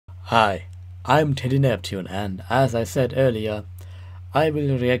Hi, I'm Teddy Neptune, and as I said earlier, I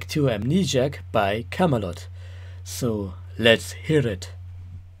will react to Amnesiac by Kamelot. So let's hear it.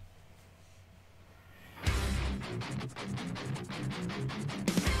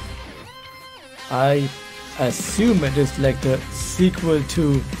 I assume it is like the sequel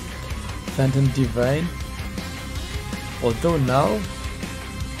to Phantom Divine, although now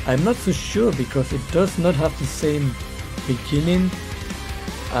I'm not so sure because it does not have the same beginning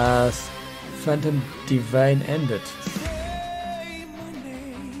as Phantom Divine ended.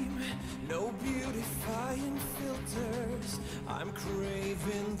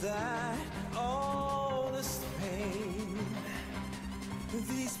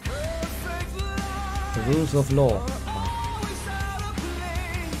 The rules of law.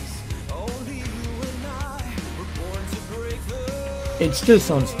 It still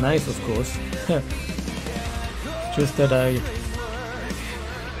sounds nice, of course. Just that I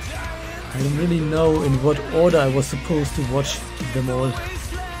don't really know in what order I was supposed to watch them all.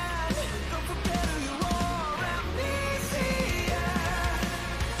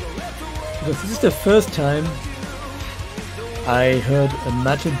 Because this is the first time I heard a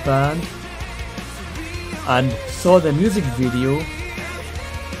metal band and saw the music video,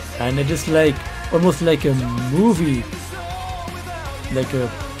 and it is like almost like a movie, like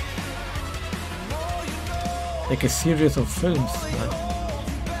a series of films.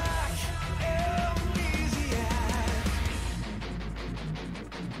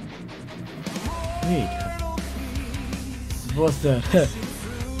 Wait, what's that?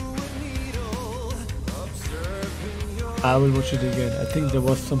 I will watch it again. I think there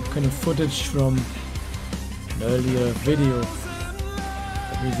was some kind of footage from an earlier video,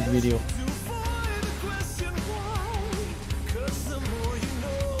 a music video.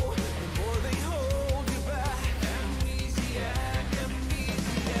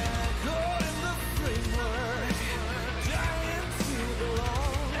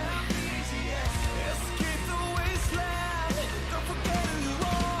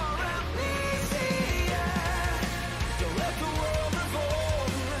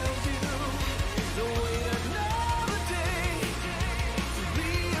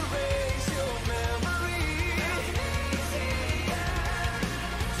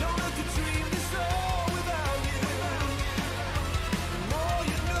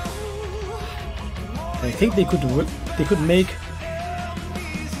 I think they could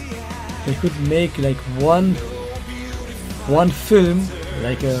make like one film,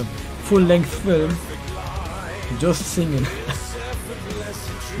 like a full-length film, just singing,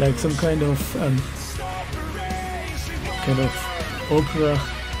 like some kind of opera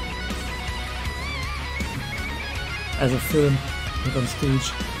as a film, like on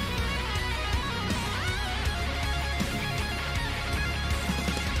stage.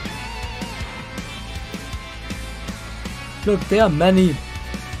 Look, there are many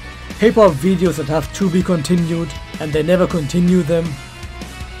hip-hop videos that have to be continued and they never continue them,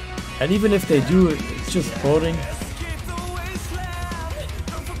 and even if they do, it's just boring.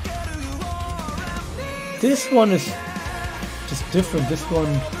 This one is just different. This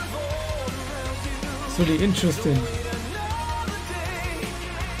one is really interesting.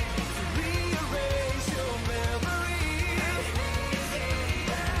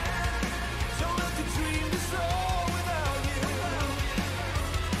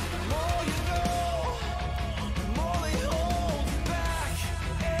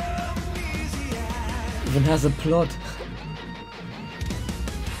 Even has a plot.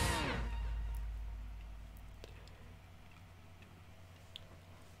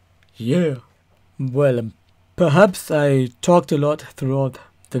 Yeah, well, perhaps I talked a lot throughout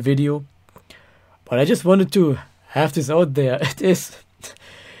the video, but I just wanted to have this out there.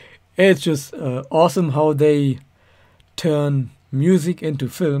 It's just awesome how they turn music into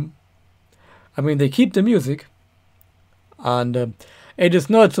film. I mean, they keep the music, and it is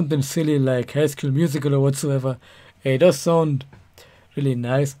not something silly like High School Musical or whatsoever. It does sound really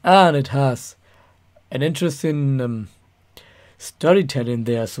nice, and it has an interesting storytelling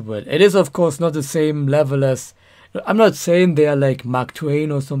there as well. It is, of course, not the same level as... I'm not saying they are like Mark Twain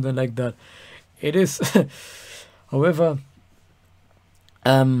or something like that. It is, however,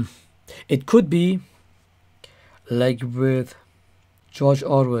 it could be like with George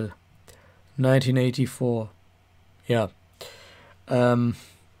Orwell, 1984. Yeah. And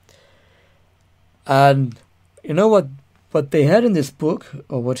you know what they had in this book,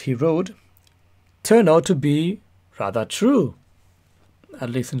 or what he wrote, turned out to be rather true, at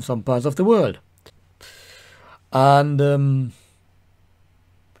least in some parts of the world. And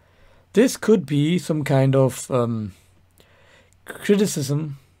this could be some kind of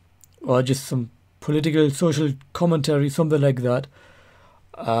criticism or just some political, social commentary, something like that.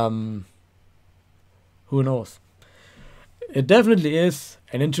 Who knows? It definitely is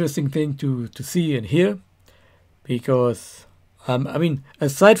an interesting thing to see and hear, because I mean,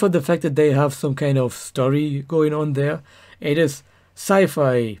 aside from the fact that they have some kind of story going on there, it is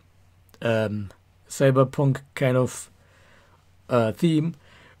sci-fi, cyberpunk kind of theme,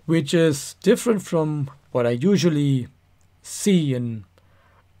 which is different from what I usually see in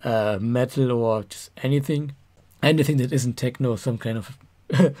metal or just anything that isn't techno, some kind of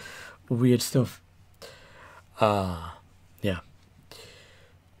weird stuff. Yeah,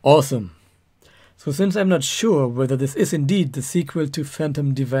 awesome. So since I'm not sure whether this is indeed the sequel to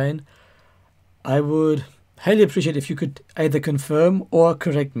Phantom Divine, I would highly appreciate if you could either confirm or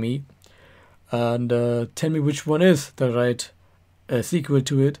correct me and tell me which one is the right sequel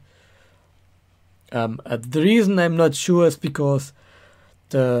to it. The reason I'm not sure is because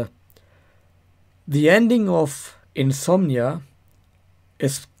the ending of Insomnia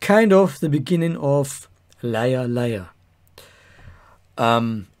is kind of the beginning of Liar Liar.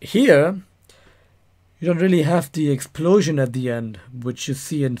 Here, you don't really have the explosion at the end, which you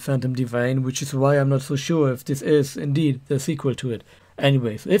see in Phantom Divine, which is why I'm not so sure if this is indeed the sequel to it.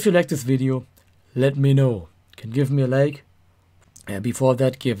 Anyways, if you like this video, let me know. You can give me a like. Before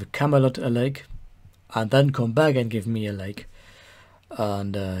that, give Kamelot a like. And then come back and give me a like.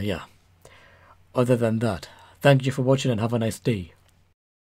 And yeah, other than that, thank you for watching and have a nice day.